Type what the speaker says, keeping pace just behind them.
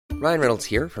Ryan Reynolds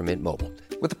here from Mint Mobile.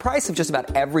 With the price of just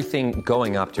about everything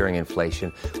going up during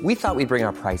inflation, we thought we'd bring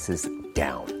our prices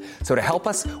down. So to help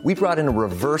us, we brought in a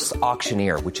reverse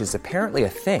auctioneer, which is apparently a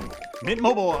thing. Mint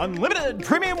Mobile Unlimited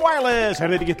Premium Wireless. How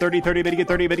to get 30, 30, bit to get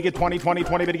 30, bit to get 20, 20,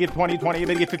 20, bit to get 20, 20,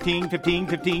 bit to get 15, 15,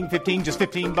 15, 15, just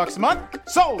 $15 a month?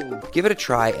 Sold! Give it a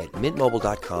try at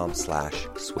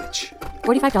mintmobile.com/switch.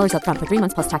 $45 up front for 3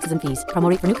 months plus taxes and fees. Promo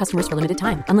rate for new customers for limited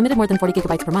time. Unlimited more than 40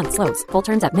 gigabytes per month. Slows full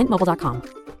terms at mintmobile.com.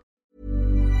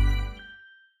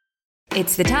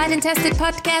 It's the Tried and Tested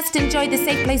podcast. Enjoy the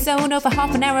safe play zone over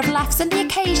half an hour of laughs and the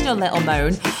occasional little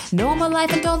moan. Normal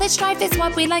life and all its strife is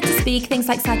what we like to speak. Things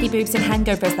like saggy boobs and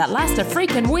hangovers that last a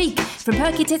freaking week. From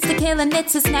perky tits to kill and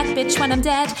knits a snack bitch when I'm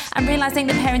dead. I'm realising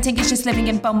that parenting is just living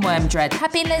in bumworm dread.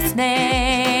 Happy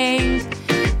listening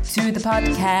to the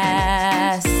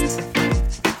podcast.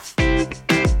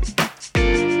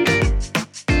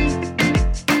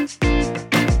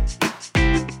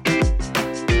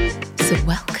 So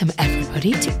welcome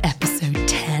everybody to episode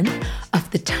 10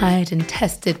 of the Tried and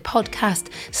Tested podcast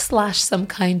 / some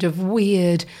kind of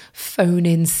weird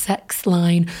phone-in sex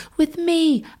line with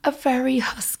me, a very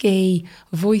husky,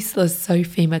 voiceless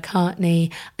Sophie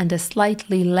McCartney, and a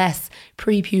slightly less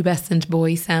prepubescent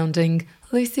boy sounding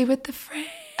Lucy with the fringe.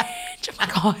 Oh my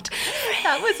God.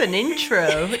 That was an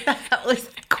intro. That was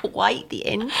quite the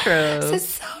intro. So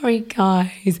sorry,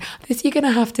 guys. You're going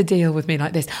to have to deal with me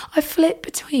like this. I flip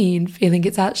between feeling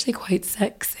it's actually quite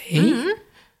sexy.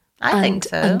 I think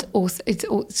so. And also,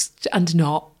 and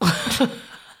not.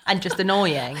 And just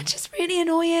annoying. And just really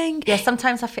annoying. Yeah,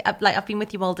 sometimes I feel like I've been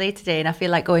with you all day today and I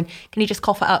feel like going, can you just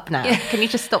cough it up now? Yeah. Can you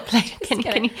just stop playing?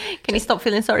 Can you stop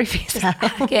feeling sorry for yourself?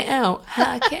 Hack it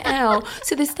out.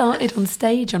 So this started on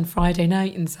stage on Friday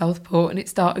night in Southport and it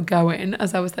started going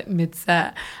as I was like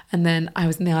mid-set. And then I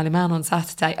was in the Isle of Man on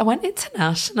Saturday. I went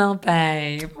international,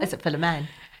 babe. Is it full of men?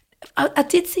 I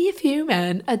did see a few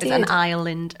men. It's an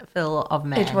island full of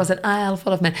men. It was an isle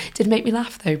full of men. It did make me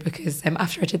laugh though because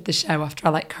after I did the show, after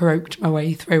I like croaked my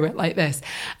way through it like this,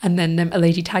 and then a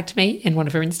lady tagged me in one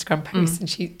of her Instagram posts and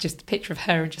she just a picture of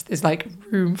her and just this like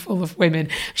room full of women.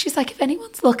 She's like, if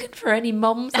anyone's looking for any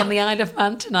mums on the Isle of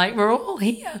Man tonight, we're all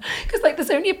here. Because like there's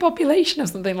only a population of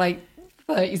something like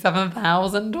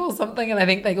 37,000 or something, and I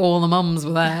think like all the mums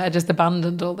were there, just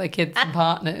abandoned all their kids and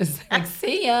partners. Like,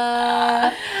 see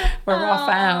ya, we're off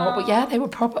out. But yeah, they were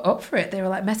proper up for it. They were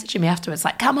like messaging me afterwards,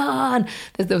 like, come on.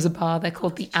 There was a bar there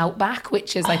called the Outback,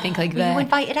 which is I think like were you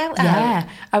invited out? Yeah,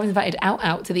 I was invited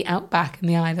out to the Outback in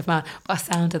the Isle of Man. But I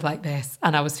sounded like this,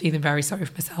 and I was feeling very sorry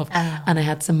for myself. And I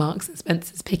had some Marks and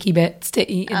Spencer's picky bits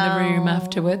to eat in the room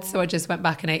afterwards. So I just went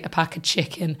back and ate a pack of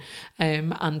chicken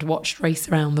and watched Race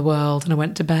Around the World, and I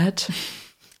went to bed.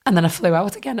 And then I flew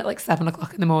out again at like 7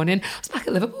 o'clock in the morning. I was back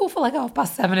at Liverpool for like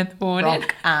 7:30 in the morning.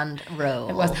 Rock and roll.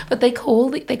 It was. But they call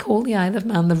the Isle of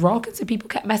Man the Rock. And so people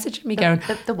kept messaging me going...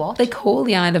 The what? They call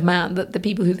the Isle of Man, the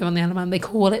people who live on the Isle of Man, they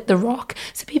call it the Rock.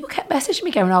 So people kept messaging me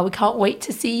going, oh, we can't wait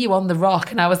to see you on the Rock.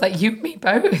 And I was like, you and me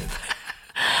both.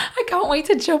 I can't wait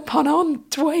to jump on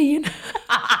Dwayne.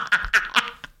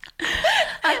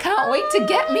 I can't wait to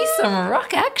get me some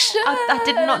rock action. I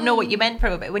did not know what you meant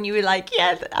from it when you were like,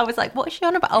 yeah. I was like, what's she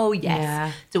on about? Oh, yes.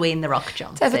 Yeah. Dwayne The Rock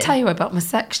Johnson. Did I ever tell you about my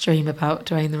sex dream about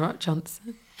Dwayne The Rock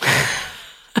Johnson?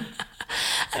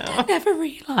 I never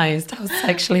realised how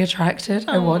sexually attracted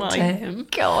I was to him.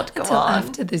 God, go until on.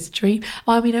 After this dream.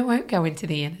 Well, I mean, I won't go into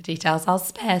the inner details. I'll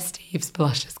spare Steve's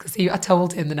blushes because I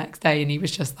told him the next day and he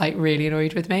was just like really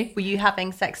annoyed with me. Were you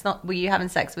having sex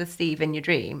with Steve in your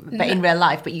dream, but in real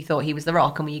life? But you thought he was the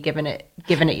Rock, and were you giving it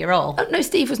your all? Oh, no,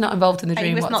 Steve was not involved in the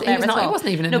dream. He was not there at all. He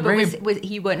wasn't even in the room.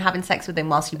 You weren't having sex with him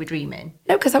whilst you were dreaming?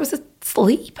 No, because I was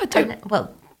asleep.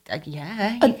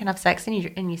 Yeah, you can have sex in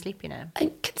your sleep, you know.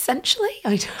 Consensually.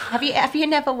 Have you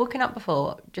never woken up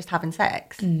before just having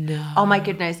sex? No. Oh my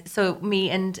goodness. So me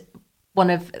and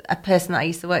a person that I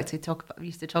used to work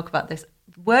about this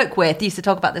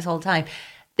all the time.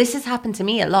 This has happened to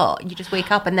me a lot. You just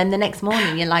wake up and then the next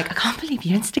morning you're like, I can't believe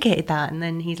you instigated that. And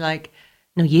then he's like,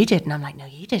 no, you did. And I'm like, no,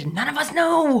 you didn't. None of us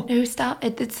know. Who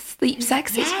started the sleep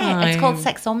sexy time? It's called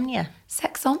sexomnia.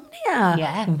 Sexomnia?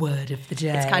 Yeah. Word of the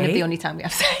day. It's kind of the only time we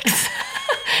have sex.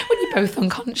 When you're both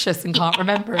unconscious and can't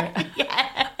remember it.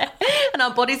 Yeah. And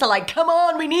our bodies are like, come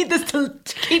on, we need this to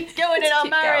keep going in our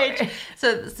marriage.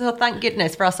 So thank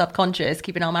goodness for our subconscious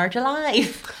keeping our marriage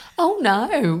alive. Oh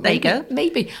no! There you go.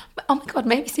 Maybe. Oh my God!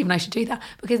 Maybe Stephen, I should do that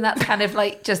because that's kind of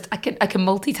like just I can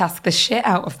multitask the shit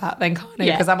out of that then, can't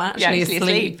I? Because I'm actually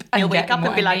asleep. You'll wake up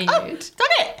and be like, oh,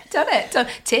 done it.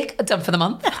 Tick, done for the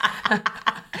month.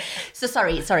 So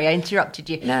sorry, I interrupted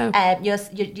you. No. Your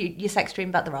sex dream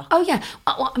about The Rock. Oh yeah.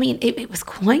 Well, I mean, it was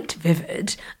quite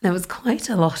vivid. There was quite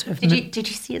a lot of. Did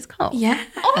you see his cock? Yeah.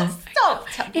 Oh, stop!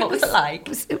 What was it like?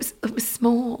 It was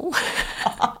small.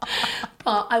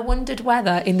 But I wondered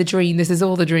whether in the dream, this is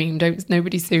all the dream, don't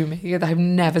nobody sue me, I've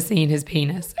never seen his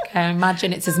penis. Okay, I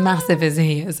imagine it's as massive as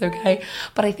he is, okay?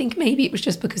 But I think maybe it was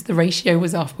just because the ratio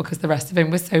was off because the rest of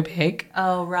him was so big.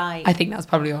 Oh, right. I think that's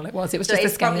probably all it was. It was so just a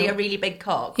it's scale. probably a really big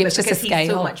cock. It was just a scale. He's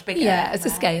so much bigger. Yeah, it's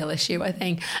a scale issue, I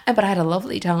think. But I had a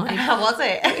lovely time. How was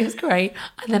it? It was great.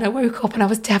 And then I woke up and I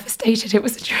was devastated. It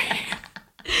was a dream.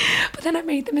 But then I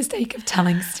made the mistake of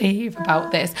telling Steve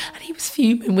about this, and he was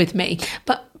fuming with me.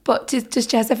 But does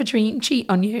Jez ever cheat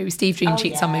on you? Steve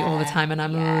cheats on me all the time, and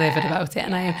I'm livid about it,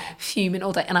 and I am fuming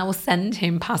all day. And I will send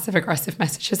him passive-aggressive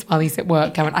messages while he's at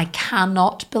work going, I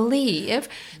cannot believe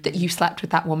that you slept with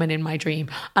that woman in my dream.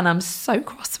 And I'm so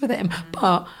cross with him.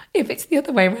 But if it's the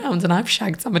other way around and I've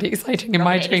shagged somebody exciting in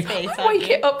my dream, I wake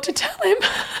it up to tell him.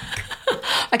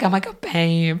 Like, oh my God,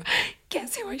 babe,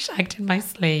 guess who I shagged in my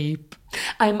sleep?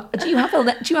 Do you have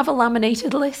a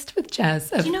laminated list with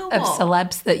Jez of, of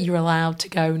celebs that you're allowed to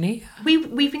go near?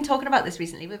 We've been talking about this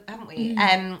recently, haven't we?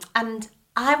 And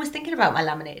I was thinking about my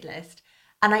laminated list,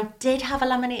 and I did have a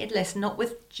laminated list, not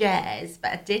with Jez,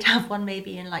 but I did have one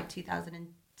maybe in like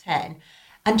 2010.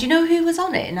 And do you know who was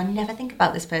on it? And I never think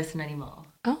about this person anymore.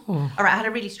 Oh. All right, I had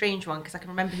a really strange one because I can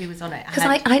remember who was on it.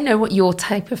 Because I know what your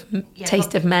type of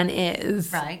taste of men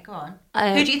is. Right, go on.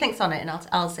 Who do you think's on it? And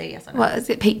I'll say yes or no. What, is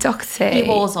it Pete Doherty? He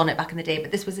was on it back in the day, but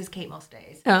this was his Kate Moss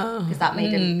days. Oh. Because that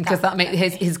made him... Because that made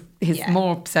his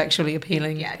more sexually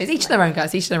appealing. Yeah, it's each their own,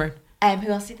 guys, each their own.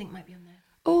 Who else do you think might be on there?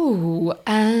 Oh,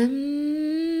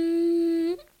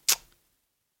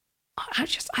 I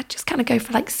just kind of go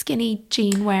for like skinny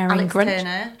jean wearing Alex grunge.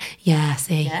 Turner. Yeah,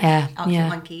 see, yeah. Arctic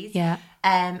Monkeys. Yeah.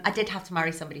 I did have to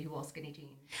marry somebody who wore skinny jeans.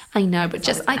 I know, but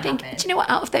just I think, do you know what?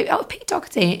 Out of Pete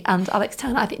Doherty and Alex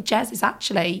Turner, I think Jez is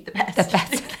actually the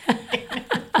best.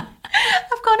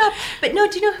 I've gone up, but no.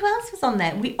 Do you know who else was on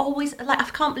there? We always I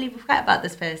can't believe we forgot about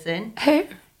this person. Who?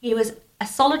 He was a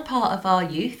solid part of our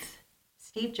youth.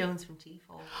 Steve Jones from T4.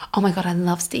 Oh my God, I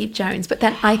love Steve Jones. But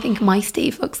then I think my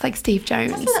Steve looks like Steve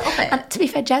Jones. Just a little bit. And to be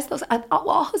fair, Jez looks...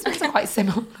 our husbands are quite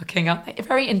similar looking, aren't they?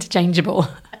 Very interchangeable.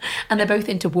 And they're both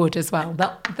into wood as well.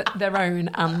 Their own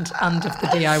and of the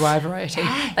DIY variety.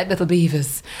 Yeah. Like little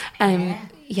beavers.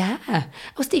 Yeah.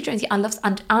 Oh, Steve Jones, I love...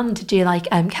 And do you like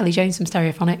Kelly Jones from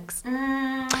Stereophonics?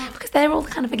 Because they're all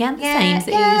kind of, again, the same.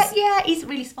 Yeah, he's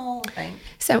really small, I think.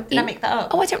 So Did I make that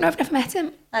up? Oh, I don't know. I've never met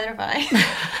him. Neither have I.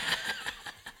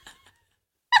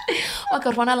 Oh my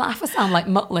God, when I laugh, I sound like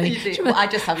Muttley. Well, I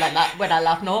just sound like that when I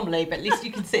laugh normally, but at least you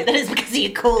can see that it's because of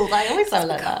your cold. I always sound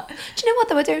like that. Do you know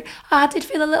what, though? I did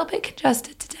feel a little bit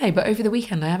congested today, but over the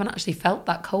weekend, I haven't actually felt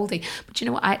that coldy. But do you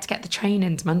know what? I had to get the train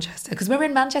into Manchester, because we're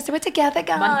in Manchester. We're together,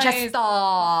 guys. Manchester.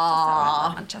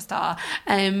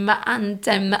 And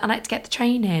I had to get the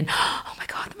train in. Oh my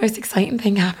God, the most exciting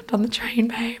thing happened on the train,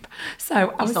 babe.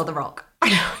 So I saw The Rock.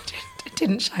 I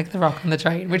didn't shag The Rock on the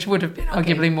train, which would have been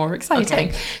arguably more exciting.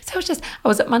 Okay. So I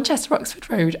was at Manchester Oxford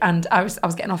Road, and I was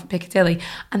getting off at Piccadilly,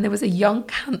 and there was a young,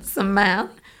 handsome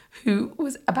man who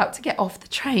was about to get off the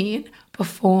train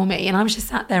before me, and I was just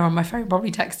sat there on my phone,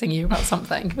 probably texting you about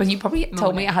something. Well, you probably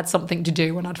told me I had something to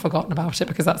do, and I'd forgotten about it,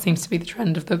 because that seems to be the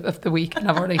trend of the week in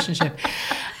our relationship.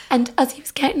 And as he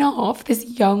was getting off,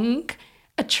 this young,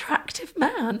 attractive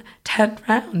man turned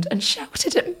round and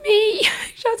shouted at me.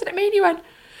 And he went,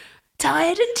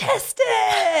 "Tired and tested."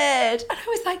 And I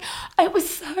was like,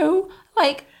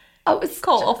 I was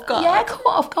caught off guard. Yeah, caught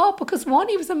off guard, because 1,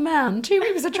 he was a man, 2,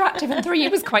 he was attractive, and 3, he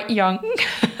was quite young.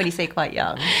 When you say quite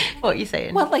young, what are you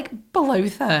saying? Well, like below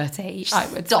 30, I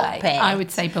would Stop say. it. I would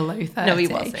say below 30. No, he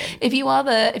wasn't. If you are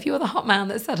the hot man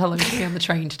that said hello to me on the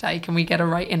train today, can we get a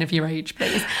write-in of your age,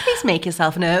 please? Please make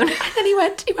yourself known. And then he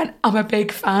went, "I'm a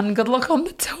big fan. Good luck on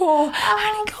the tour." And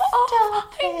he got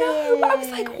off. I know. But I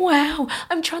was like, wow,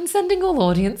 I'm transcending all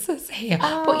audiences here.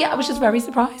 But yeah, I was just very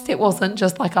surprised it wasn't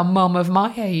just like a mum of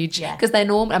my age. Because they're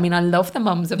normal. I mean, I love the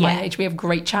mums of my age. We have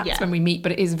great chats when we meet,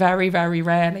 but it is very, very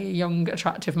rarely a young,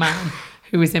 attractive man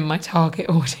who is in my target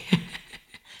audience. Do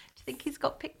you think he's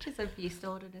got pictures of you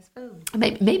stored on his phone?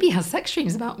 Maybe he has sex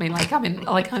dreams about me, like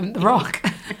I'm The Rock.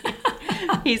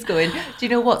 He's going, "Do you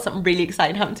know what? Something really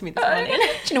exciting happened to me this morning." Do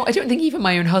you know what? I don't think even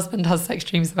my own husband has sex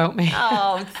dreams about me.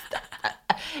 Oh,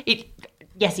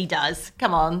 yes, he does.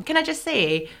 Come on. Can I just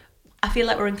say, I feel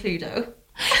like we're in Cluedo.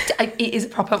 It is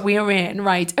proper. We are in,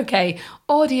 right, okay,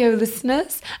 audio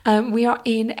listeners, we are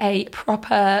in a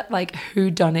proper, like,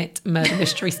 whodunit murder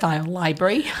mystery style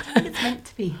library. It's meant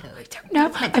to be, though. I don't know.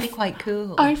 It's meant to be quite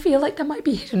cool. I feel like there might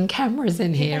be hidden cameras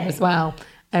in here as well.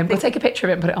 We'll take a picture of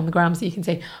it and put it on the gram so you can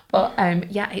see. But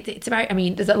it's about, I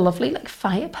mean, there's a lovely like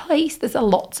fireplace. There's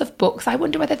lots of books. I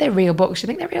wonder whether they're real books. Do you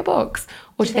think they're real books?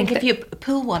 Or do you think if you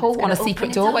pull one, a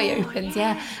secret doorway opens,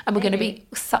 and we're going to be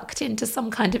sucked into some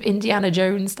kind of Indiana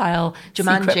Jones style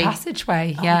Jumanji secret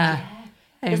passageway. Yeah.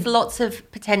 There's lots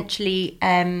of potentially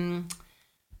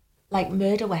like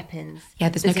murder weapons. Yeah,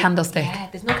 there's no candlestick. Yeah,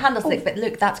 there's no candlestick, but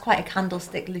look, that's quite a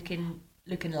candlestick looking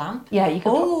lamp. Yeah, you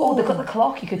could they've got the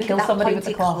clock. You could kill somebody with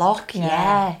the clock.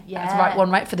 Yeah. That's the right one,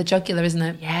 right for the jugular, isn't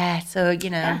it? Yeah, so, you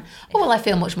know. Yeah. Oh, well, I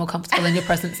feel much more comfortable in your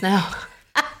presence now.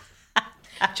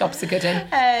 Jobs are good in.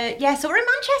 So we're in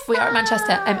Manchester. We are at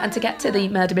Manchester, and to get to the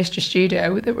Murder Mystery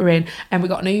studio that we're in, and we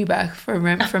got an Uber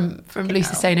from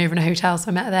Lucy staying over in a hotel, so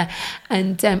I met her there.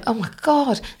 And oh my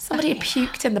God, somebody had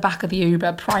puked in the back of the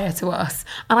Uber prior to us,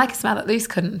 and I could smell it. Lucy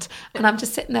couldn't, and I'm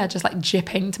just sitting there, just like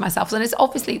jipping to myself. And it's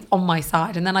obviously on my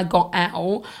side. And then I got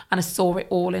out and I saw it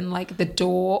all in like the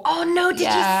door. Oh no, did you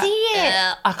see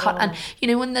it? I can't. And you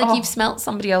know when you've smelt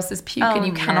somebody else's puke and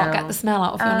you cannot get the smell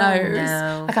out of your nose.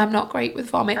 No. Like I'm not great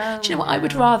with vomit. Do you know what I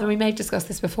would rather? We may have discussed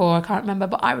this before. I can't remember,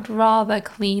 but I would rather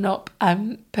clean up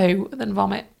poo than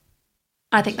vomit.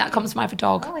 I think that comes from my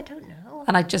dog. Oh, I don't know.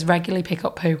 And I just regularly pick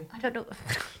up poo. I don't know.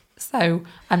 So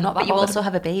I'm not that. But you bothered. also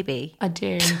have a baby. I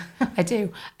do. I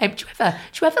do. Do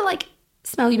you ever like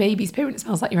smell your baby's poo and it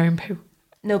smells like your own poo?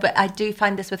 No, but I do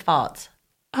find this with farts.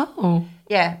 Oh.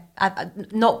 Yeah, I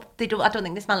don't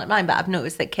think they smell like mine, but I've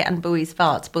noticed that Kit and Bowie's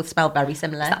farts both smell very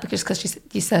similar. Is that because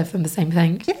you serve them the same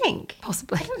thing? Do you think?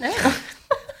 Possibly. I don't know.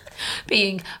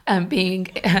 being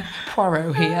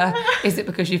Poirot here, is it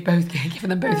because you've both given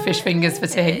them both fish fingers for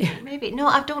tea? Maybe. No,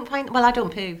 I don't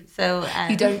poo, so...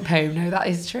 You don't poo, no, that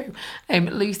is true.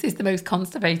 Lucy's the most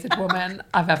constipated woman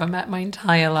I've ever met my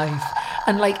entire life.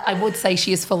 And, like, I would say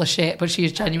she is full of shit, but she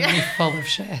is genuinely full of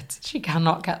shit. She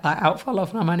cannot get that out for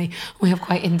love nor money. We have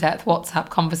quite in-depth WhatsApp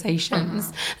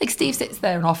conversations. Like, Steve sits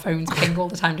there and our phones ping all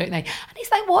the time, don't they? And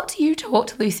he's like, what do you talk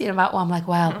to Lucy about? Well, I'm like,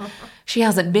 well... She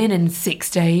hasn't been in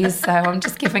 6 days, so I'm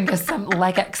just giving her some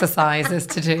leg exercises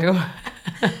to do.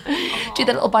 Do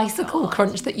the little bicycle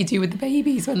crunch that you do with the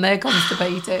babies when they're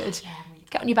constipated.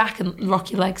 Get on your back and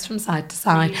rock your legs from side to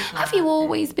side. Have you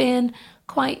always been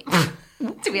quite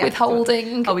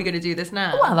withholding? Are we going to do this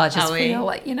now? Well, I just feel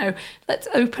like, let's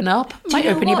open up. Might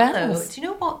open your bells. Do you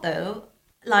know what, though?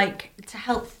 Like, to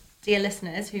help dear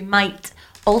listeners who might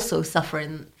also suffer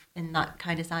in that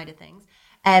kind of side of things,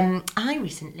 I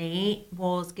recently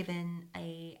was given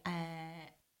a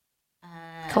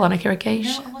colonic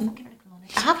irrigation. No, I wasn't given a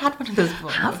colonic. I have had one of those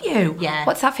before. Have you? Yeah.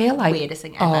 What's that feel like? Weirdest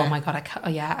thing ever. Oh my God!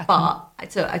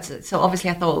 So obviously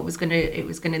I thought it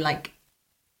was gonna like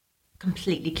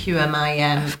completely cure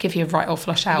my give you a right or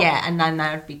flush out. Yeah, and then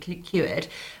I would be cured.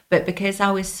 But because I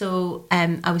was so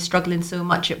I was struggling so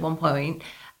much at one point.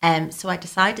 So I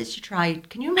decided to try.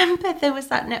 Can you remember there was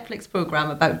that Netflix program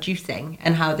about juicing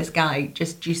and how this guy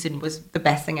just juicing was the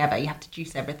best thing ever? You have to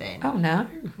juice everything. Oh no!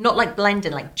 Not like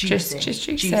blending, like juicing. Just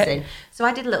juicing. So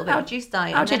I did a little bit of juice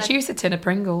diet. How'd you juice a tin of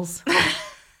Pringles?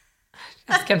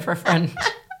 Asking for a friend.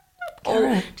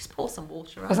 Just pour some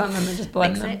water on. Or something and just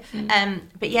blend them.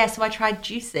 But yeah, so I tried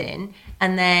juicing,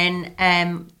 and then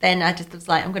I just was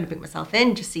like, I'm going to bring myself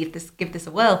in, just give this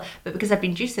a whirl. But because I've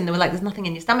been juicing, they were like, there's nothing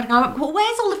in your stomach. And I went, well,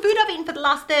 where's all the food I've eaten for the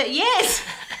last 30 years?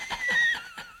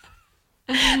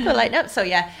 They're like, no. So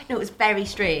yeah, no, it was very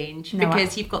strange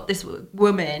because you've got this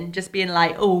woman just being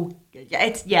like, oh,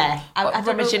 it's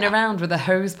rummaging around with a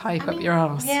hose pipe up your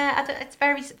arse. Yeah, it's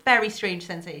very, very strange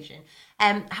sensation.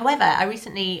 However, I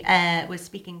recently was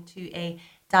speaking to a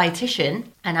dietitian,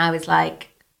 and I was like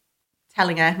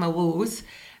telling her my woes,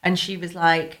 and she was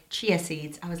like, chia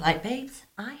seeds. I was like, babes,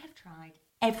 I have tried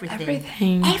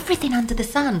everything under the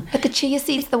sun. But the chia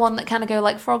seed's the one that kind of go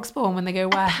like frog spawn when they go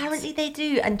wet. Apparently they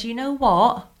do. And do you know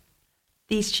what?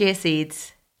 These chia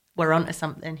seeds were onto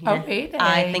something here. Oh, really?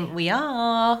 I think we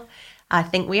are.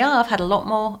 I've had a lot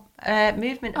more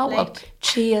movement of late. Well,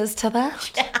 cheers to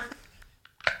that.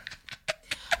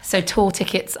 So tour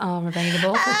tickets are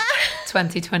available for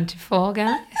 2024,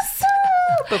 guys.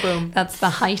 Ba-boom. That's the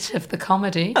height of the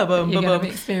comedy you're going to be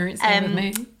experiencing with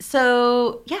me.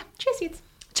 So, yeah, chia seeds.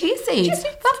 Chia seeds.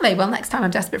 Lovely. Well, next time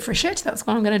I'm desperate for a shit, that's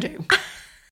what I'm going to do.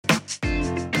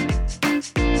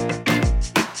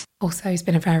 Also, it's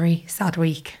been a very sad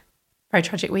week. Very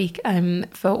tragic week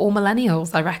for all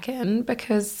millennials, I reckon,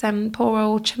 because poor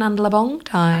old Chananda Labong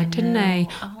died, didn't he?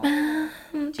 Oh.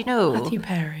 Do you know? Matthew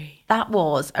Perry. That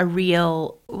was a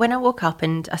real... When I woke up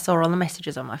and I saw all the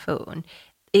messages on my phone,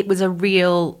 it was a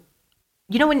real...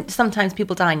 You know when sometimes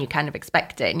people die and you kind of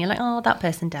expect it and you're like, oh, that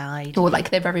person died. Or like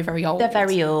they're very, very old. They're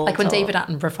very old. Like when David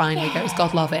Attenborough finally goes,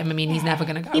 God love him. I mean, he's never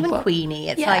going to go. Even but Queenie,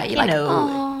 it's yeah, like, you know,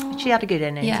 oh. she had a good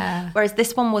innings. Yeah. Whereas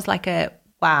this one was like a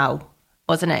wow,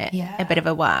 wasn't it? Yeah. A bit of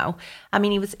a wow. I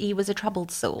mean, he was a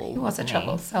troubled soul. He was a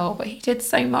troubled soul, but he did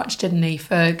so much, didn't he,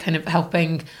 for kind of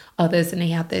helping others. And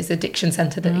he had this addiction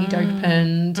centre that he'd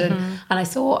opened. And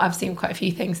I've seen quite a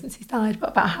few things since he's died, but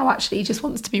about how actually he just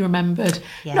wants to be remembered,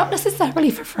 not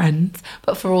necessarily for friends,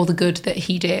 but for all the good that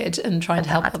he did and trying to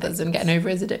help others and getting over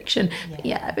his addiction.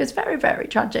 Yeah, it was very, very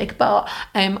tragic. But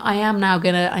I am now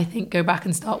going to, I think, go back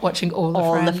and start watching all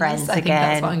the Friends again. I think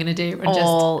that's what I'm going to do. And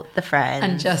all the Friends.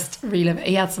 And just relive it.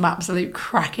 He had some absolute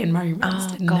cracking moments.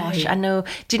 Oh gosh, I know.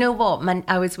 Do you know what?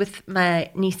 I was with my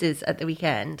nieces at the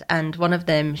weekend, and one of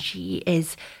them, she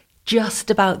is just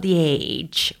about the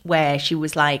age where she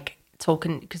was like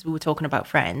talking, because we were talking about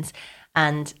Friends,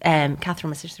 and Catherine,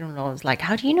 my sister-in-law, was like,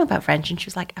 "How do you know about Friends?" And she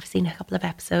was like, "I've seen a couple of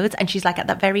episodes." And she's like, at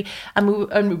that very, and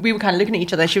we were kind of looking at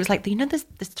each other. She was like, "You know, there's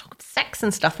talk of sex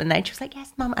and stuff in there." And she was like,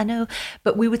 "Yes, Mum, I know."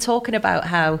 But we were talking about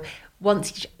how.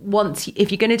 Once,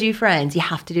 if you're going to do Friends, you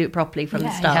have to do it properly from the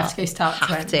start. You have to go start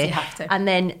to end. You have to. And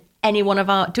then any one of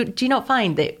our... Do you not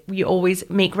find that you always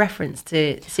make reference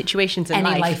to situations in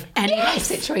life? Any life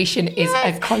situation is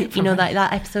a quote from you know,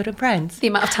 that episode of Friends? The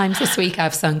amount of times this week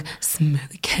I've sung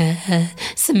Smelly Cat,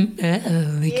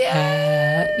 Smelly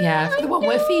Cat. Yeah, for the one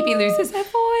where Phoebe loses her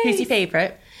voice. Who's your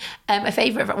favourite? My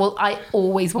favourite, well, I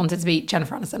always wanted to be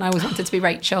Jennifer Aniston. I always wanted to be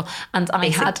Rachel, and I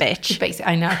had bitch. Basic,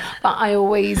 I know, but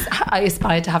I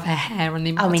aspired to have her hair. And the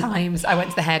amount of times I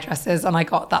went to the hairdressers and I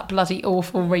got that bloody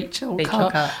awful Rachel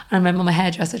cut. And I remember my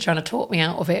hairdresser trying to talk me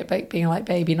out of it, but being like,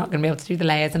 "Babe, you're not going to be able to do the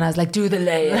layers." And I was like, "Do the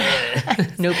layers."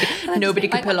 Nobody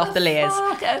could pull off the layers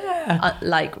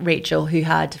like Rachel, who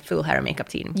had full hair and makeup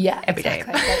team. Yeah, every day.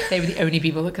 Like, they were the only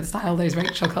people that could style those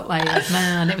Rachel cut layers.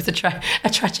 Man, it was a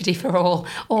tragedy for all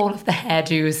of the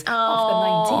hairdos of the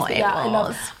 90s. But yeah, I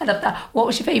love that. What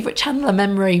was your favourite Chandler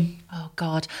memory? Oh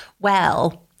God.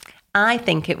 Well, I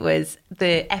think it was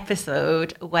the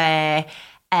episode where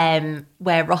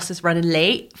Ross is running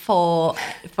late for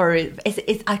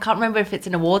I can't remember if it's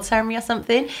an award ceremony or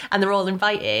something, and they're all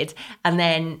invited, and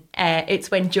then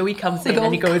it's when Joey comes in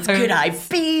and he goes, "Could I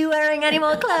be wearing any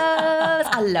more clothes?"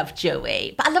 I love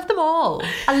Joey, but I love them all.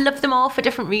 I love them all for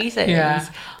different reasons. Yeah.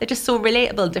 They're just so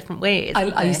relatable in different ways.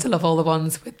 I used to love all the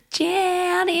ones with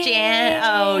Janet.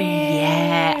 Oh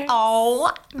yeah.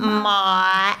 Oh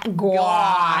my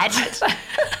God.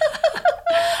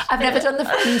 I've never done the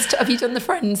Friends. Have you done the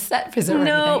Friends set visit?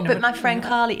 No, but my friend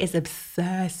Carly is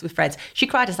obsessed with Friends. She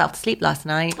cried herself to sleep last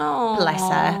night. Oh, bless her.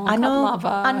 I know. Love her.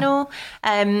 I know.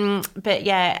 But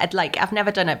yeah, I've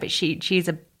never done it, but she's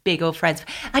a big old Friends.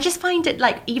 I just find it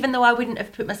like, even though I wouldn't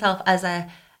have put myself as a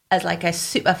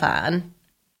super fan,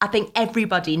 I think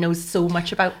everybody knows so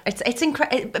much about it. It's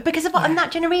incredible because of what in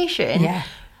that generation. Yeah.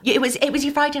 It was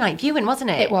your Friday night viewing, wasn't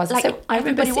it? It was. Like, so I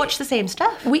everybody watched the same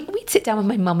stuff. We'd sit down with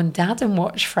my mum and dad and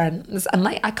watch Friends, and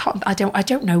like I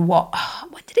don't know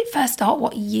when did it first start?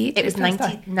 What year? It was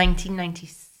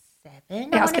 1997. Yeah,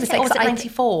 I was going to say, was it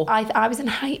 94? I was in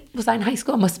high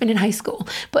school? I must have been in high school.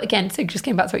 But again, so just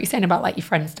going back to what you're saying about like your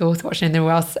friend's daughter watching, and there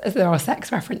are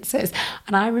sex references.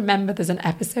 And I remember there's an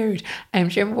episode,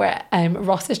 where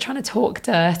Ross is trying to talk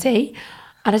dirty.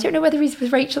 And I don't know whether he's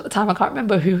with Rachel at the time. I can't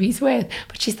remember who he's with.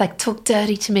 But she's like, "Talk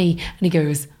dirty to me." And he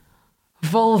goes,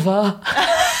 "Vulva."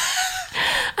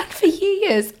 And for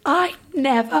years, I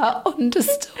never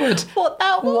understood what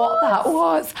that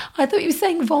was. I thought he was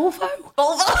saying Volvo.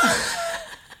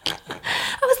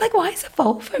 I was like, why is a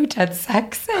Volvo dead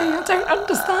sexy? I don't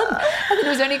understand. And then it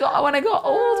was only when I got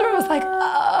older, I was like,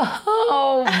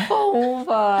 oh,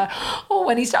 Volva. Or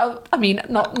when he started,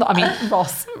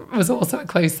 Ross was also a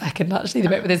close second, actually, the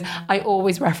bit with his, I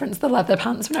always reference the leather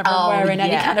pants whenever I'm wearing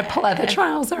any kind of pleather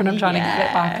trouser and I'm trying to get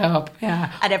it back up.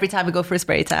 Yeah. And every time I go for a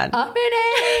spray tan. I'm in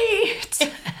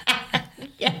it.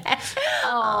 Yeah.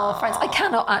 Oh, Friends. I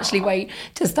cannot actually wait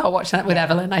to start watching that with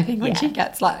Evelyn, I think, when she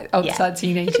gets like outside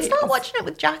teenage. You can start watching it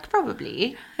with Jack,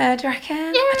 probably. Do you reckon?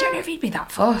 Yeah. I don't know if he'd be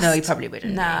that fussed. No, he probably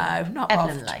wouldn't. No, not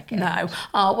Evelyn like it. No.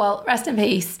 Oh, well, rest in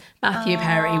peace, Matthew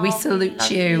Perry. We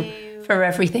salute you for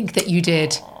everything that you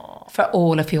did for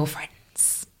all of your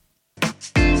friends.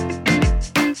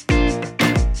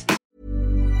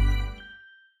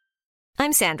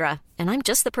 I'm Sandra, and I'm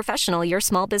just the professional your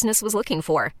small business was looking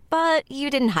for. But you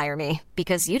didn't hire me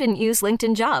because you didn't use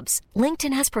LinkedIn Jobs.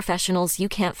 LinkedIn has professionals you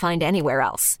can't find anywhere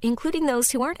else, including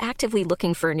those who aren't actively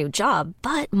looking for a new job,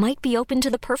 but might be open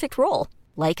to the perfect role,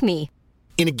 like me.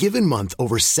 In a given month,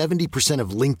 over 70%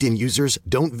 of LinkedIn users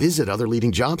don't visit other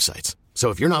leading job sites. So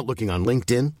if you're not looking on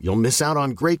LinkedIn, you'll miss out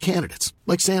on great candidates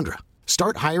like Sandra.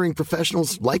 Start hiring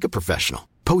professionals like a professional.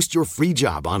 Post your free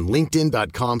job on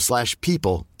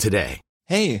linkedin.com/people today.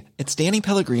 Hey, it's Danny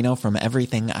Pellegrino from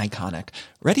Everything Iconic.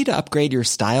 Ready to upgrade your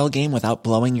style game without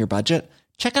blowing your budget?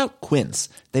 Check out Quince.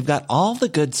 They've got all the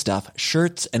good stuff,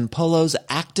 shirts and polos,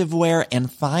 activewear, and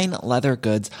fine leather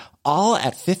goods, all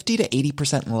at 50 to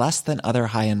 80% less than other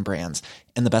high-end brands.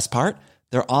 And the best part?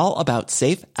 They're all about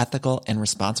safe, ethical, and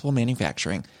responsible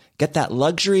manufacturing. Get that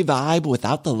luxury vibe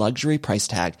without the luxury price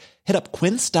tag. Hit up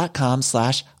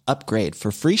quince.com/upgrade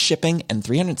for free shipping and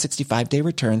 365-day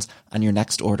returns on your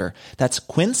next order. That's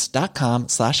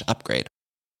quince.com/upgrade.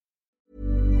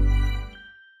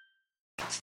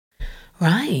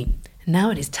 Right. Now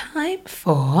it is time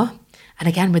for, and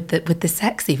again with the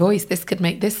sexy voice, this could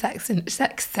make this section.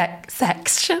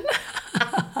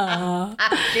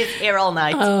 She's here all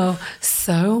night. Oh,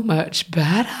 so much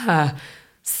better.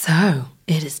 So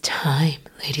it is time,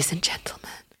 ladies and gentlemen,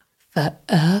 for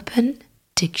Urban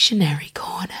Dictionary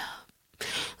Corner.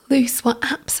 Luce, what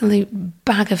absolute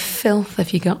bag of filth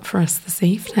have you got for us this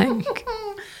evening? Do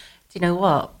you know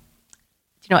what?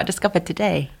 Do you know what I discovered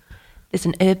today? There's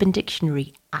an Urban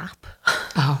Dictionary app.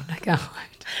 Oh my God.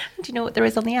 Do you know what there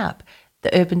is on the app?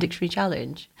 The Urban Dictionary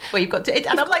Challenge. Where you've got to,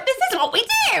 and I'm like, this is what we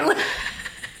do.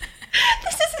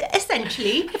 This is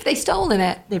essentially. Have they stolen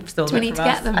it? They've stolen it. Do we need to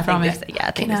get them from it? Yeah,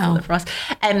 I think they stole it from us.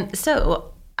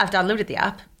 So I've downloaded the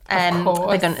app. Of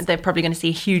course. They're probably going to see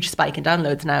a huge spike in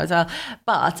downloads now as well.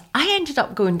 But I ended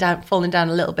up falling down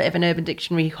a little bit of an Urban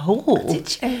Dictionary hole.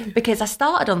 Did you? Because I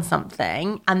started on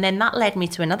something, and then that led me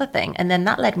to another thing, and then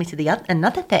that led me to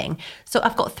another thing. So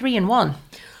I've got 3 in 1.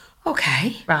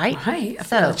 Okay. Right. I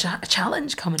feel a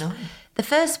challenge coming on. The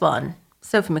first one,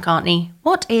 Sophie McCartney.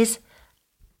 What is...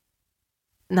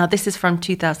 Now, this is from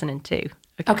 2002.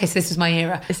 Okay, so this is my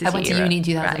era. This is I went to your uni in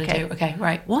era. 2002. Right, Okay,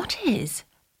 right. What is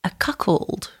a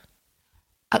cuckold?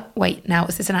 Wait, now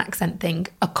is this an accent thing?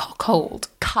 A cockhold.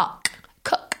 Cuck.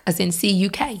 Cuck, as in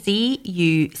C-U-K.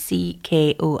 C-U-C-K-O-L-D.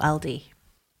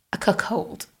 A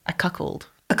cuckold. A cuckold.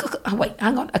 Oh, wait,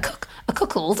 hang on. A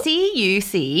cuckold.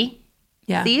 C-U-C.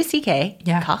 Yeah. C-U-C-K.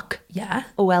 Yeah. Cuck. Yeah.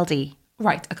 O-L-D.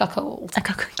 Right, a cuckold. A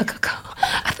cuckold. A cuckold.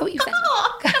 I thought you said...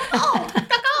 Cuckold.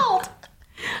 Cuckold.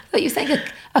 I thought you were saying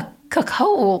a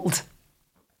cuckold.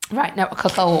 Right, no, a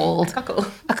cuckold. A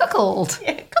cuckold. A cuckold.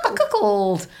 Yeah, A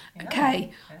cuckold.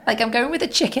 Okay. Like I'm going with a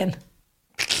chicken.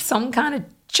 Some kind of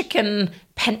chicken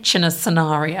pensioner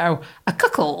scenario. A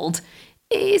cuckold.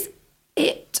 Is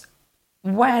it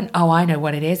when... Oh, I know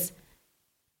what it is.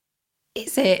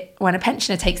 Is it when a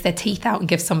pensioner takes their teeth out and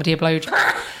gives somebody a blowjob?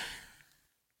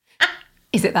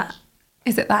 Is it that?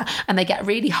 Is it that? And they get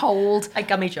really hold. A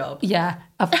gummy job. Yeah,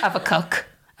 of a cuck.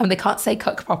 And they can't say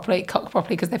cock properly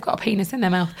because they've got a penis in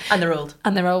their mouth. And they're old.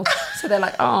 So they're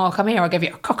like, oh, come here, I'll give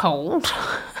you a cuckold.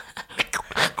 A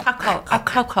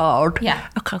cuckold. Yeah.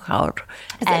 A cuckold.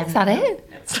 Is that it?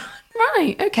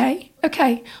 Right, okay. Well,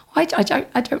 I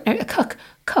don't know. A cuck.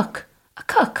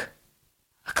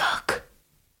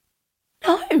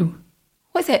 No.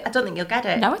 What is it? I don't think you'll get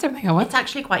it. No, I don't think I will. It's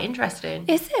actually quite interesting.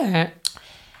 Is it?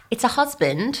 It's a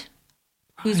husband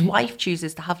whose wife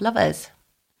chooses to have lovers.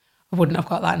 I wouldn't have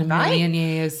got that in a million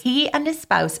years. He and his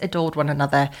spouse adored one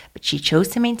another, but she chose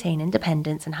to maintain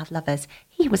independence and have lovers.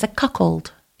 He was a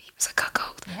cuckold. He was a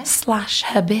cuckold. Slash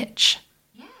her bitch.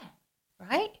 Yeah.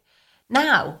 Right?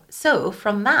 Now, so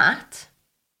from that,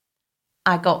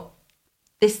 I got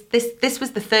this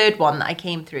was the third one that I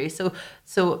came through. So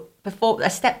before I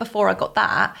got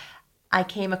that, I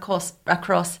came across a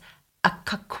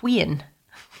cuckquean.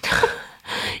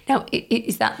 Now,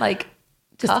 is that like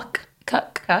just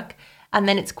cuck? And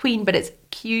then it's queen, but it's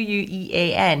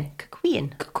Quean.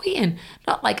 Queen. Queen.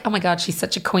 Not like, oh my God, she's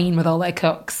such a queen with all their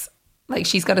cooks. Like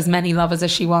she's got as many lovers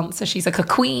as she wants, so she's like a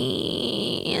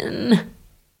queen.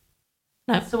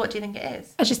 No. So what do you think it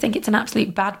is? I just think it's an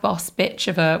absolute bad boss bitch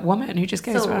of a woman who just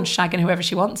goes around shagging whoever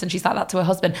she wants, and she's like that to her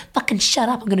husband. Fucking shut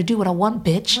up, I'm going to do what I want,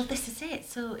 bitch. Well, this is it.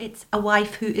 So it's a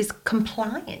wife who is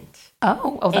compliant.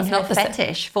 Oh, that's in not her the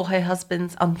fetish for her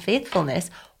husband's unfaithfulness.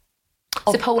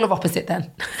 It's a polar opposite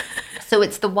then. So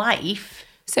it's the wife.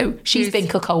 So she's been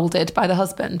cuckolded by the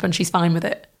husband when she's fine with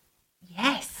it.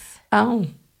 Yes. Oh.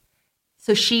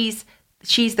 So she's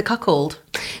She's the cuckold.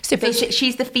 So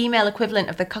She's the female equivalent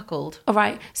of the cuckold. all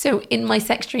right. So in my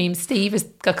sex dream, Steve is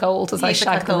cuckold as I He's the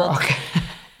shag the cuckold. rock.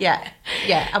 Yeah.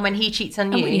 And when he cheats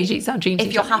on you, when he cheats on dreams,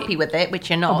 if you're happy with it, which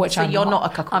you're not, Which so I'm you're not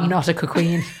a cuckold. I'm not a cuckold.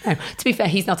 No. To be fair,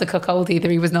 he's not a cuckold either.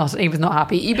 He was not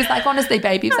happy. He was like, honestly,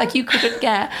 babe, he was like, you couldn't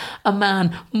get a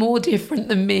man more different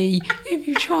than me if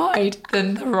you tried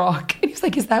than The Rock. And he was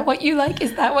like, is that what you like?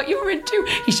 Is that what you're into?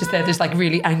 He's just there, just like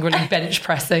really angrily bench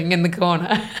pressing in the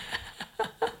corner.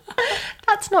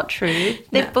 That's not true.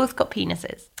 They've both got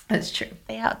penises. That's true.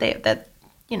 They're,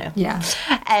 you know. Yeah.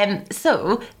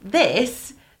 So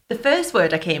the first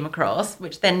word I came across,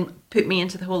 which then put me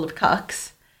into the hole of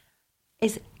cucks,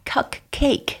 is cuck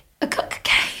cake. A cuck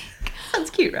cake. Sounds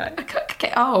cute, right? A cuck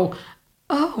cake. Oh,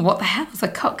 what the hell is a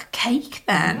cuck cake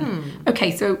then?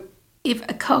 Okay, so if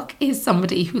a cuck is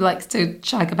somebody who likes to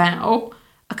shag about,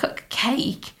 a cuck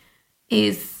cake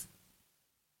is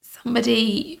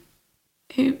somebody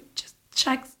who just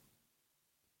shags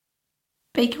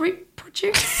bakery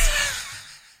produce.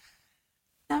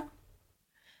 No.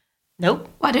 Nope.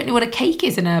 Well, I don't know what a cake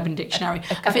is in Urban Dictionary.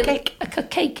 I feel cupcake. like a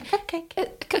cupcake. A cupcake. A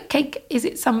cupcake, is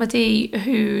it somebody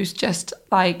who's just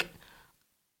like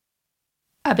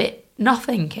a bit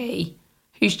nothing-y,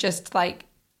 who's just like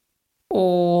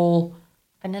all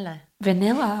vanilla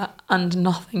and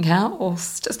nothing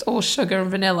else, just all sugar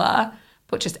and vanilla,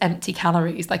 but just empty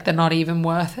calories, like they're not even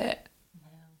worth it?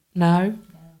 No?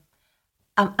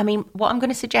 I mean, what I'm going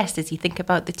to suggest is you think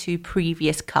about the two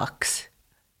previous cucks.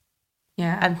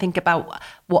 Yeah. And think about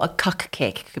what a cuck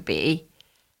cake could be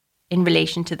in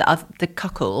relation to the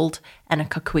cuckold and a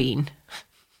cuckween.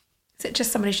 Is it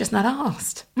just somebody's just not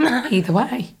asked? Either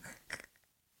way.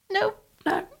 No.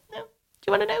 No. Do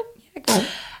you want to know? Yeah, go on.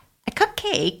 A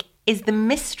cupcake is the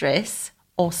mistress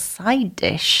or side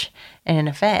dish in an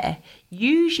affair,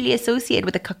 usually associated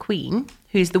with a cuckween,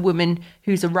 who's the woman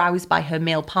who's aroused by her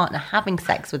male partner having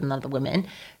sex with another woman.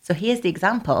 So here's the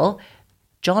example.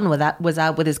 John was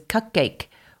out with his cupcake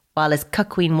while his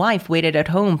cuckween wife waited at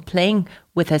home playing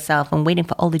with herself and waiting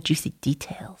for all the juicy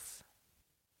details.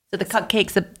 So the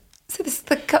cupcakes are... So this is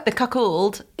the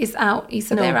cuckold is out.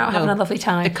 They're out having a lovely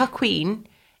time. The cuckween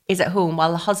is at home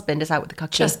while the husband is out with the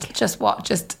cupcake. Just what?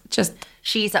 Just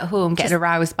she's at home getting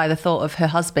aroused by the thought of her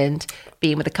husband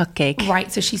being with a cupcake.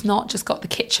 Right, so she's not just got the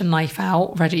kitchen knife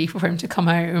out ready for him to come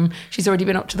home. She's already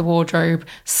been up to the wardrobe,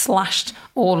 slashed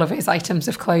all of his items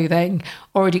of clothing,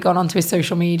 already gone onto his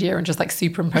social media and just like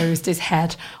superimposed his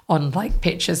head on like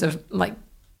pictures of like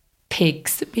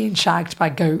pigs being shagged by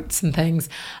goats and things,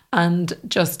 and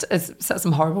just has set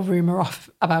some horrible rumour off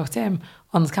about him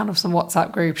on kind of some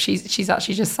WhatsApp group. She's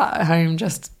actually just sat at home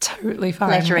just totally fine.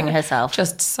 Pleasuring herself.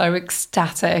 Just so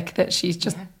ecstatic that she's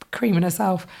just creaming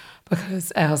herself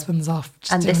because her husband's off.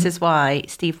 And this is why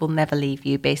Steve will never leave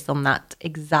you, based on that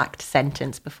exact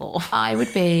sentence before. I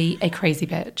would be a crazy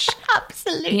bitch.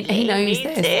 Absolutely. He knows me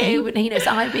this. too. He knows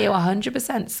I'd be a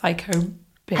 100% psycho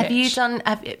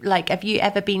bitch. Have you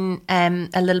ever been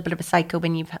a little bit of a psycho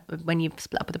when you've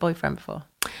split up with a boyfriend before?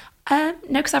 No,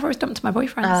 because I've always dumped my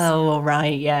boyfriends. Oh,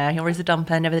 right, yeah. You're always a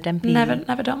dumper, never the dumpy.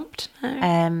 Never dumped.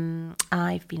 No.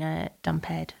 I've been a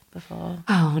dumphead before.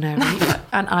 Oh no!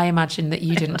 And I imagine that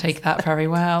you didn't take that very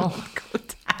well. Go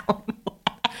down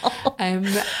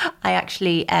well. I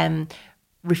actually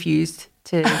refused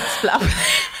to split up.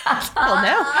 Well,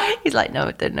 no. He's like, no,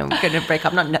 we're going to break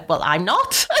up. I'm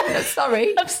not.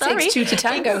 Sorry. I'm sorry. Takes two to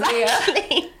tango. Exactly.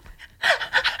 Here.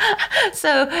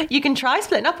 So you can try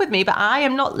splitting up with me, but I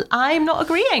am not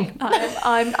agreeing.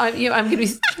 I'm going to be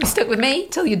stuck with me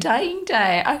till your dying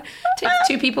day. It takes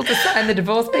two people to sign the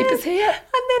divorce papers here. And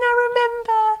then I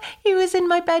remember he was in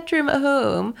my bedroom at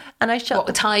home, and I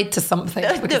tied to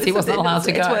something because he wasn't allowed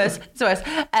to go. It's worse.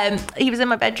 He was in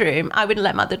my bedroom. I wouldn't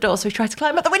let him out the door, so he tried to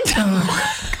climb out the window.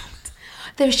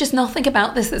 There's just nothing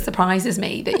about this that surprises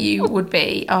me that you would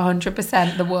be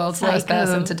 100% the world's worst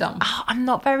person to dump. Oh, I'm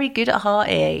not very good at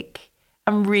heartache.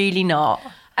 I'm really not.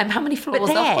 How many floors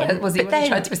up was he when he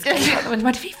tried to escape out the window?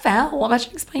 What if he fell?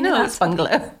 Imagine explaining that. It's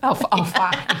bungalow. Oh,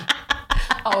 fine.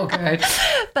 Oh, good.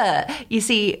 But you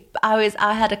see, I was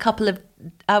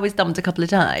dumped a couple of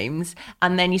times,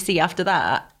 and then you see after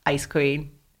that, Ice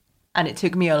Queen. And it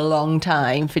took me a long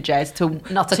time for Jez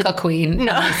to... Not a queen,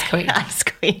 no, Ice Queen. Ice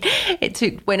Queen. It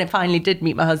took, when it finally did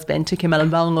meet my husband, took him a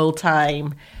long old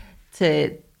time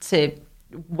to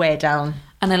wear down.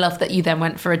 And I love that you then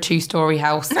went for a 2-story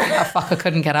house. That fucker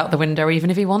couldn't get out the window even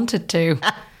if he wanted to.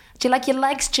 Do you like your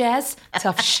legs, Jez?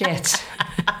 Tough shit.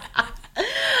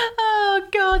 Oh,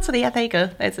 God. God. So there you go.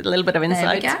 There's a little bit of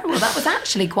insight. There we go. Well, that was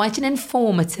actually quite an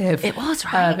informative. It was,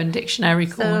 right? Urban Dictionary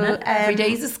corner. Every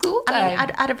day's a school day. I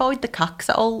mean, I'd avoid the cucks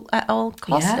at all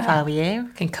costs if I were you.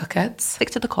 Fucking cuckheads.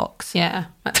 Stick to the cocks. Yeah,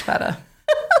 much better.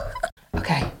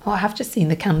 Okay. Well, I have just seen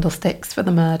the candlesticks for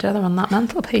the murder. They're on that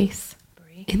mantelpiece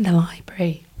in the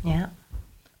library. Yeah.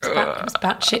 It's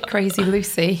batshit crazy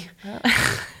Lucy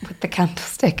with the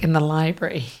candlestick in the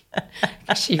library.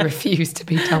 She refused to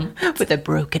be dumped. With a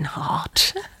broken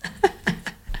heart.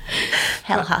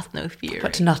 Hell hath no fear.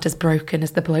 But not as broken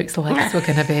as the bloke's legs were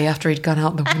going to be after he'd gone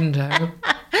out the window.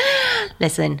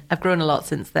 Listen, I've grown a lot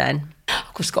since then.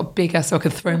 I've just got bigger so I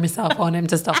could throw myself on him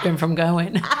to stop him from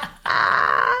going.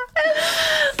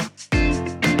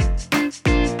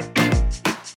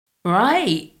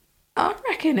 Right. I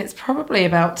reckon it's probably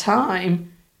about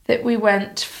time that we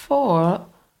went for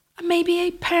maybe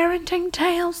a parenting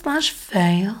tale /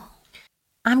 fail.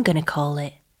 I'm going to call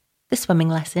it the swimming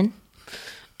lesson.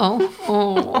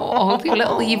 Oh, your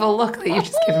little evil look that you've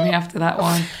just given me after that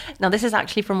one. Now, this is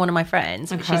actually from one of my friends,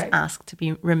 but she's asked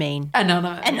to remain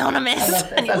anonymous.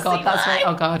 Oh, God, that's right.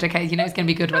 Oh, God, okay. You know it's going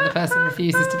to be good when the person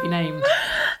refuses to be named.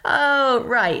 Oh,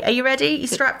 right. Are you ready? You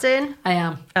strapped in? I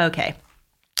am. Okay.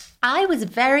 I was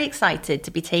very excited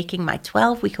to be taking my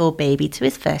 12-week-old baby to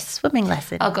his first swimming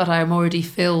lesson. Oh, God, I am already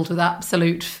filled with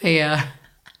absolute fear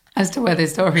as to where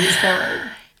this story is going.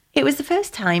 It was the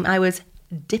first time I was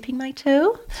dipping my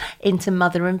toe into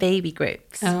mother and baby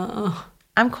groups. Oh.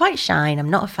 I'm quite shy and I'm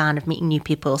not a fan of meeting new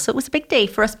people, so it was a big day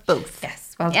for us both.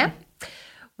 Yes, well done.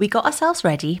 We got ourselves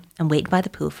ready and waited by the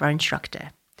pool for our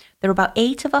instructor. There were about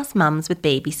 8 of us mums with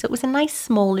babies, so it was a nice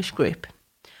smallish group.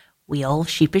 We all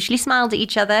sheepishly smiled at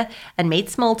each other and made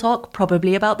small talk,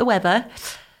 probably about the weather.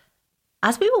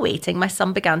 As we were waiting, my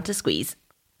son began to squeeze.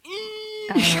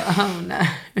 Oh no.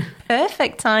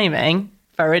 Perfect timing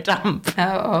for a dump.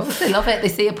 Oh, they love it. They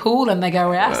see a pool and they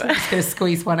go, yes, I'm just going to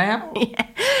squeeze one out. Yeah.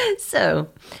 So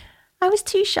I was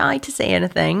too shy to say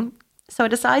anything, so I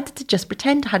decided to just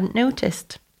pretend I hadn't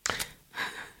noticed.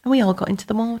 And we all got into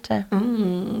the water.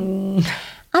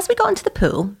 As we got into the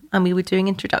pool and we were doing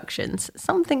introductions,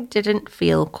 something didn't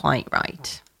feel quite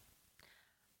right.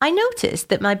 I noticed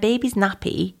that my baby's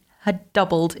nappy had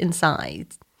doubled in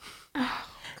size.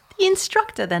 The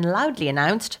instructor then loudly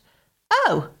announced,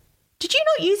 "Oh, did you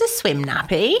not use a swim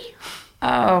nappy?"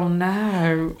 Oh,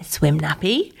 no. A swim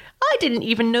nappy? I didn't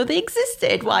even know they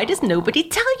existed. Why does nobody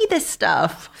tell you this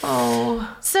stuff?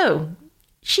 Oh. So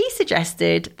she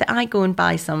suggested that I go and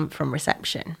buy some from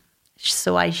reception.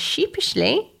 So I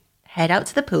sheepishly head out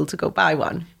to the pool to go buy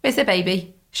one. Where's the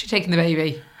baby? She's taking the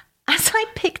baby. As I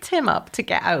picked him up to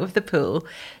get out of the pool,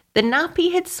 the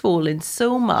nappy had swollen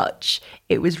so much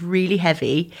it was really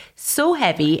heavy. So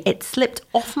heavy it slipped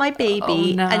off my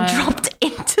baby and dropped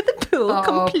into the pool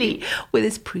complete with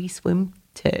his pre-swim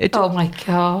turd. Oh my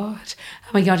God.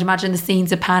 Oh my God, imagine the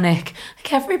scenes of panic.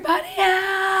 Like, everybody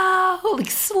out.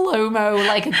 Like slow-mo,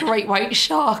 like a great white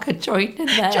shark had joined in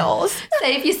there. Jaws.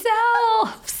 Save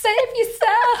yourself. Save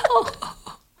yourself.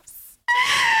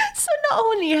 So not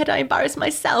only had I embarrassed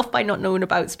myself by not knowing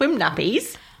about swim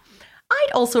nappies,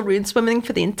 I'd also ruined swimming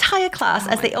for the entire class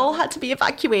as they all had to be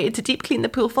evacuated to deep clean the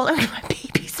pool following my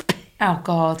baby's pee. Oh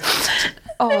God.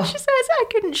 And she says I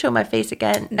couldn't show my face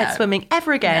again at swimming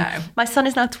ever again. No. My son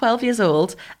is now 12 years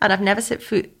old and I've never set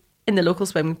foot in the local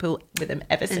swimming pool with him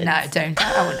ever since. No, don't.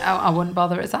 I wouldn't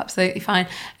bother. It's absolutely fine.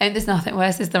 And there's nothing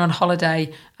worse is they're on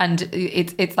holiday and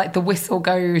it's like the whistle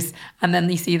goes and then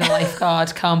you see the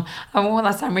lifeguard come. And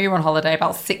last time we were on holiday,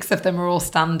 about 6 of them were all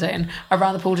standing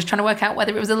around the pool just trying to work out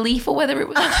whether it was a leaf or whether it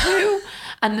was a poo.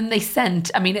 And then they sent,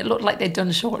 I mean, it looked like they'd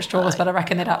done short straws, but I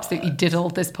reckon they'd absolutely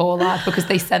diddled this poor lad because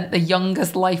they sent the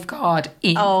youngest lifeguard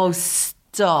in. Oh,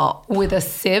 stop. With a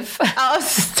sieve. Oh,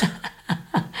 stop.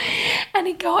 And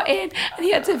he got in and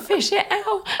he had to fish it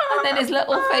out. And then his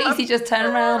little face, he just turned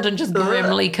around and just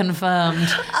grimly confirmed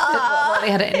that he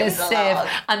had it in his sieve.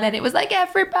 And then it was like,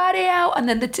 everybody out. And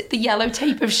then the yellow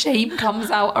tape of shame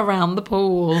comes out around the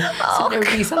pool. So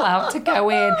nobody's allowed to go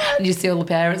in. And you see all the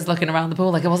parents looking around the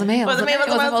pool like, it wasn't me. It wasn't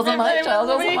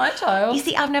my child. You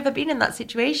see, I've never been in that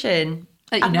situation.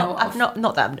 But I've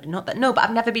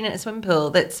never been in a swimming pool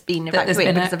that's been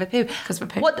evacuated because of a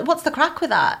poo. What's the crack with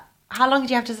that? How long did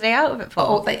you have to stay out of it for?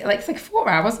 Oh, it's like 4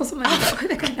 hours or something.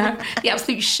 The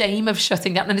absolute shame of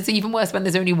shutting down. And it's even worse when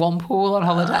there's only one pool on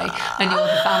holiday and you're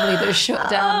the family that has shut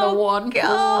down the one pool.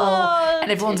 And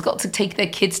everyone's got to take their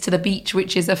kids to the beach,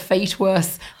 which is a fate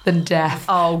worse than death.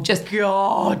 Oh, just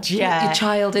God, yeah. Your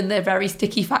child in their very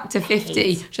sticky factor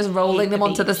 50, just rolling them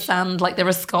onto the sand like they're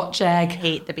a Scotch egg. I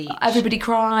hate the beach. Everybody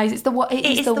cries. It is the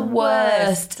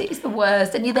worst. It is the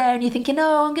worst. And you're there and you're thinking,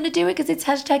 oh, I'm going to do it because it's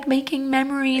 #making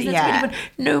memories. It's really fun.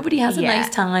 Nobody has a nice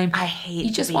time. I hate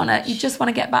you just want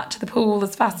to get back to the pool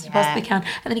as fast as you possibly can,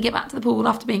 and then you get back to the pool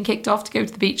after being kicked off to go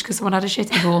to the beach because someone had a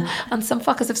shitty pool and some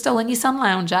fuckers have stolen your sun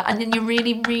lounger, and then you're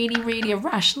really, really, really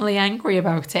irrationally angry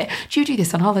about it. Do you do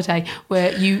this on holiday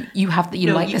where you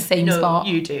like the same spot?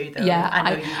 You do though. Yeah, I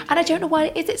know you do. And I don't know why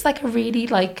it is. It's like a really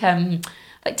like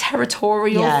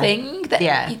territorial thing that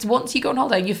it's once you go on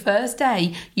holiday on your first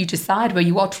day, you decide where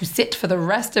you are to sit for the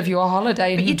rest of your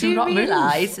holiday, and but you do not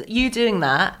realise you doing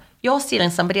that, you're stealing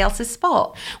somebody else's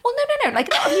spot. Well, no. Like,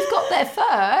 if you've got there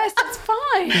first, it's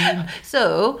fine.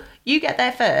 So you get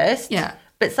there first. Yeah.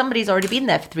 But somebody's already been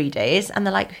there for 3 days, and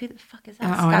they're like, "Who the fuck is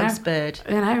that Scouse bird?"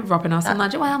 Robbing us. I'm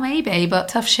like, well, maybe, but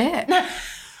tough shit.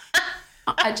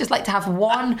 I'd just like to have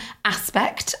one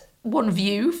aspect, one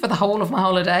view for the whole of my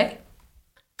holiday.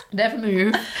 Never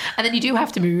move. And then you do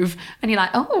have to move, and you're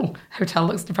like, oh, hotel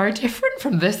looks very different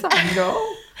from this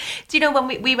angle. Do you know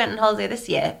when we went on holiday this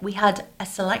year, we had a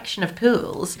selection of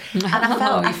pools, and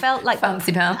I felt like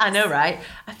fancy pants. I know, right?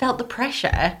 I felt the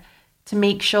pressure to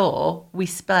make sure we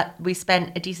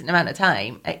spent a decent amount of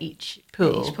time at each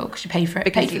pool. Because you pay for it.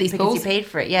 Because pools. you paid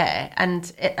for it, yeah.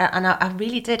 And I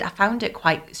really did. I found it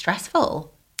quite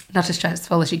stressful. Not as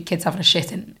stressful as your kids having a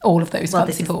shit in all of those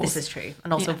fancy pools. This is true.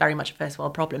 And also very much a first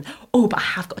world problem. Oh, but I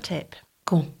have got a tip.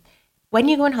 Cool. When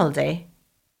you go on holiday,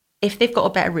 if they've got a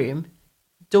better room,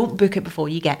 don't book it before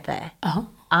you get there. Oh.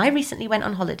 I recently went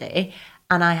on holiday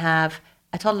and I have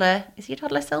a toddler. Is he a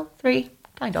toddler still? 3?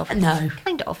 Kind of. No.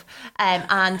 Kind of.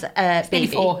 And a baby.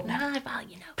 4. No, well,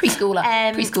 you know. Preschooler.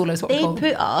 Preschooler is what we call them.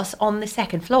 They put us on the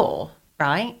second floor,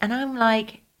 right? And I'm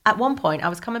like, at one point, I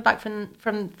was coming back from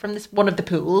this one of the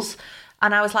pools,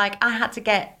 and I was like, I had to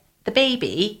get the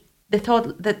baby, the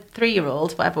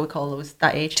 3-year-old, whatever we call those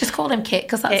that age. Just call him Kit,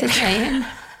 because that's his name.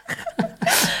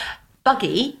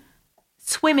 Buggy,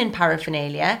 swimming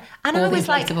paraphernalia, and all I was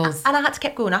like, and I had to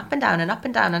keep going up and down and up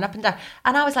and down and up and down,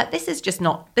 and I was like, this is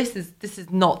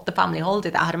not the family holiday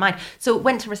that I had in mind. So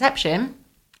went to reception.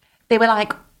 They were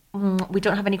like, we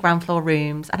don't have any ground floor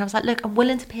rooms, and I was like, look, I'm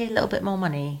willing to pay a little bit more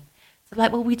money. So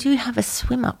like, well, we do have a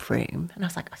swim up room, and I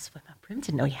was like, a swim up room?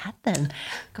 Didn't know you had them.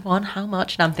 Come on, how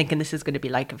much? And I'm thinking this is going to be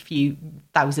like a few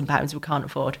 £1,000 we can't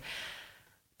afford.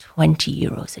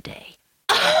 €20 a day.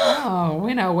 Oh,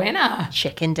 winner.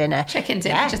 Chicken dinner.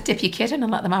 Yeah. Just dip your kid in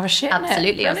and let them have a shit.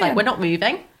 Absolutely. I was like, we're not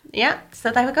moving. Yeah.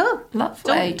 So there we go.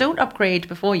 Lovely. Don't upgrade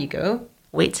before you go.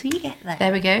 Wait till you get there.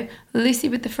 There we go. Lucy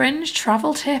with the Fringe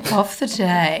travel tip of the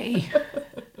day.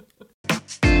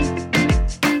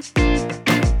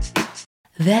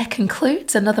 There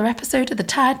concludes another episode of the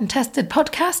Tired and Tested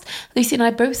podcast. Lucy and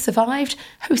I both survived,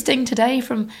 hosting today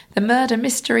from the murder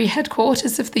mystery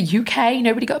headquarters of the UK.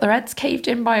 Nobody got their heads caved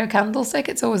in by a candlestick.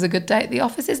 It's always a good day at the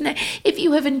office, isn't it? If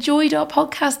you have enjoyed our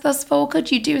podcast thus far,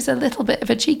 could you do us a little bit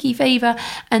of a cheeky favour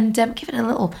and give it a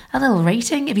little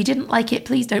rating? If you didn't like it,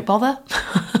 please don't bother.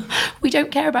 We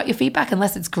don't care about your feedback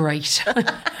unless it's great.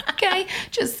 Okay?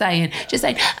 Just saying.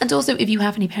 And also, if you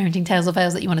have any parenting tales or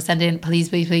fails that you want to send in, please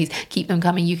keep them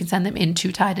coming. You can send them in to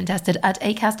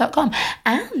tiredandtested@acast.com.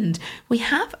 And we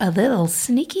have a little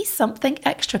sneaky something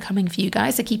extra coming for you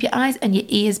guys, so keep your eyes and your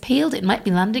ears peeled. It might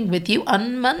be landing with you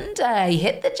on Monday.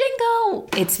 Hit the jingle.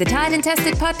 It's the Tired and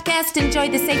Tested podcast. Enjoy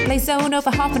the safe play zone over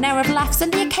half an hour of laughs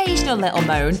and the occasional little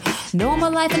moan.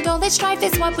 Normal life and all its strife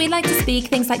is what we like to speak.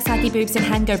 Things like saggy boobs and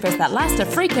hangovers that last a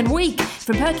freaking week.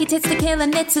 From perky tits to kill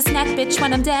and knits a snack bitch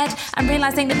when I'm dead. I'm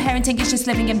realising that parenting is just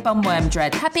living in bumworm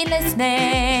dread. Happy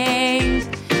listening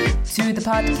to the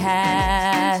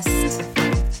podcast.